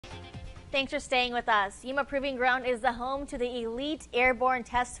Thanks for staying with us. Yuma Proving Ground is the home to the elite Airborne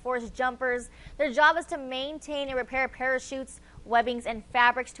Task Force jumpers. Their job is to maintain and repair parachutes, webbings, and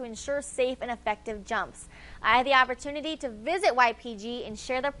fabrics to ensure safe and effective jumps. I had the opportunity to visit YPG and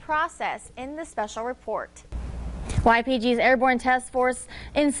share the process in this special report. YPG's Airborne Task Force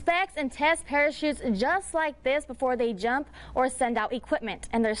inspects and tests parachutes just like this before they jump or send out equipment,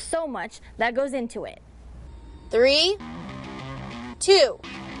 and there's so much that goes into it. 3, 2,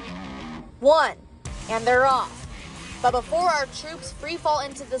 1, and they're off. But before our troops free fall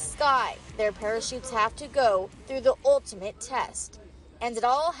into the sky, their parachutes have to go through the ultimate test. And it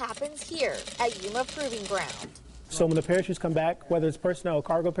all happens here at Yuma Proving Ground. So when the parachutes come back, whether it's personnel or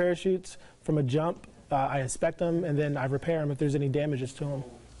cargo parachutes, from a jump, I inspect them and then I repair them if there's any damages to them.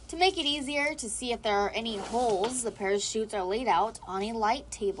 To make it easier to see if there are any holes, the parachutes are laid out on a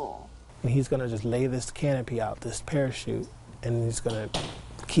light table. And he's going to just lay this canopy out, this parachute, and he's going to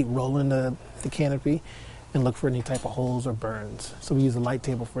keep rolling the canopy and look for any type of holes or burns. So we use a light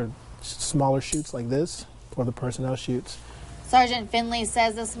table for smaller chutes like this, or the personnel chutes. Sergeant Finley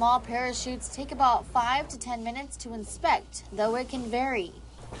says the small parachutes take about 5 to 10 minutes to inspect, though it can vary.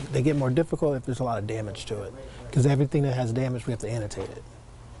 They get more difficult if there's a lot of damage to it, because everything that has damage, we have to annotate it.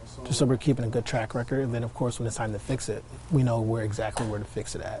 Just so we're keeping a good track record, and then of course when it's time to fix it, we know exactly where to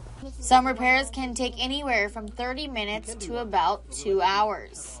fix it at. Some repairs can take anywhere from 30 minutes to about 2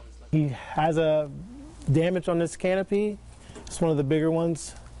 hours. He has a damage on this canopy. It's one of the bigger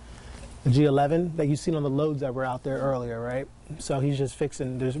ones, the G11 that you've seen on the loads that were out there earlier, right? So he's just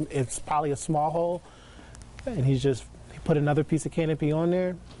fixing, it's probably a small hole, and he put another piece of canopy on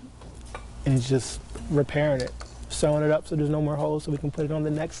there, and he's just repairing it, sewing it up so there's no more holes so we can put it on the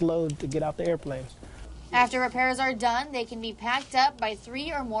next load to get out the airplane. After repairs are done, they can be packed up by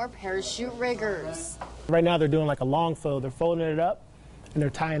 3 or more parachute riggers. Right now they're doing like a long fold. They're folding it up and they're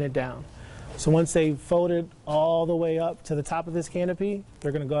tying it down. So once they fold it all the way up to the top of this canopy,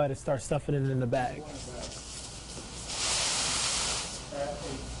 they're going to go ahead and start stuffing it in the bag.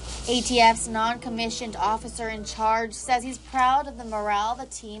 ATF's non-commissioned officer in charge says he's proud of the morale the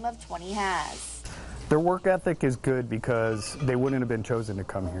team of 20 has. Their work ethic is good because they wouldn't have been chosen to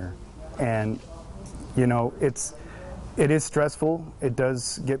come here. And, you know, it is stressful. It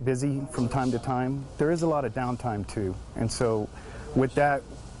does get busy from time to time. There is a lot of downtime too. And so with that,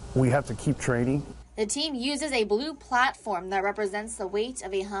 we have to keep training. The team uses a blue platform that represents the weight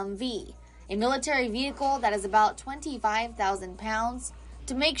of a Humvee, a military vehicle that is about 25,000 pounds,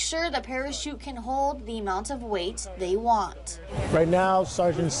 to make sure the parachute can hold the amount of weight they want. Right now,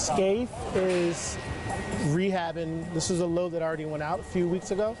 Sergeant Scaife is rehabbing. This is a load that already went out a few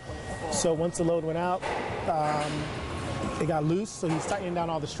weeks ago. So once the load went out, it got loose, so he's tightening down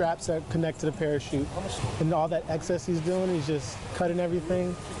all the straps that connect to the parachute. And all that excess he's doing, he's just cutting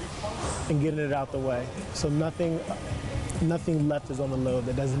everything and getting it out the way. So nothing left is on the load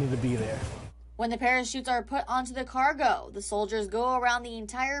that doesn't need to be there. When the parachutes are put onto the cargo, the soldiers go around the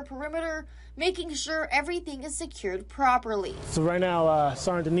entire perimeter, making sure everything is secured properly. So right now,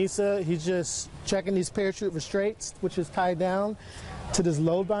 Sergeant Denisa, he's just checking these parachute restraints, which is tied down to this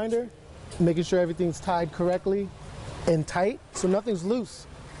load binder, making sure everything's tied correctly and tight, so nothing's loose.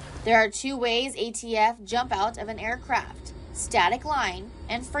 There are 2 ways ATF jump out of an aircraft: static line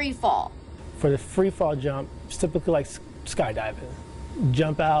and free fall. For the free fall jump, it's typically like skydiving.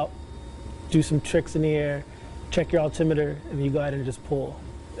 Jump out, do some tricks in the air, check your altimeter, and you go ahead and just pull.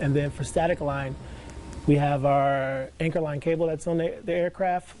 And then for static line, we have our anchor line cable that's on the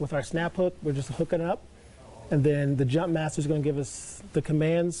aircraft with our snap hook. We're just hooking up. And then the jump master is going to give us the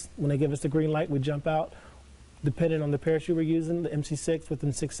commands. When they give us the green light, we jump out. Depending on the parachute we're using, the MC6,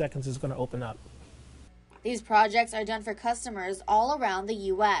 within 6 seconds is going to open up. These projects are done for customers all around the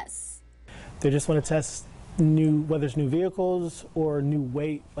U.S. They just want to test whether it's new vehicles or new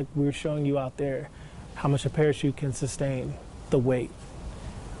weight, like we were showing you out there, how much a parachute can sustain, the weight,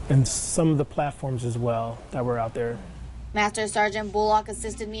 and some of the platforms as well that were out there. Master Sergeant Bullock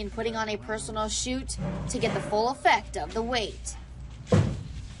assisted me in putting on a personal chute to get the full effect of the weight. And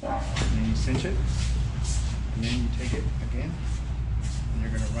then you cinch it, and then you take it again, and you're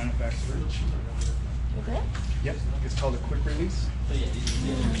going to run it back through. Okay. Yep, it's called a quick release.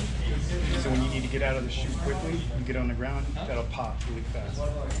 So when you need to get out of the chute quickly, you get on the ground, that'll pop really fast.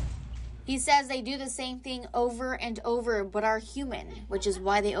 He says they do the same thing over and over, but are human, which is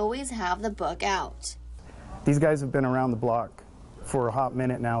why they always have the book out. These guys have been around the block for a hot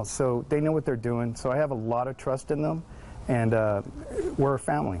minute now, so they know what they're doing. So I have a lot of trust in them, and we're a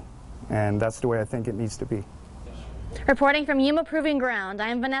family, and that's the way I think it needs to be. Reporting from Yuma Proving Ground, I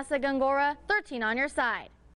am Vanessa Gongora, 13 on your side.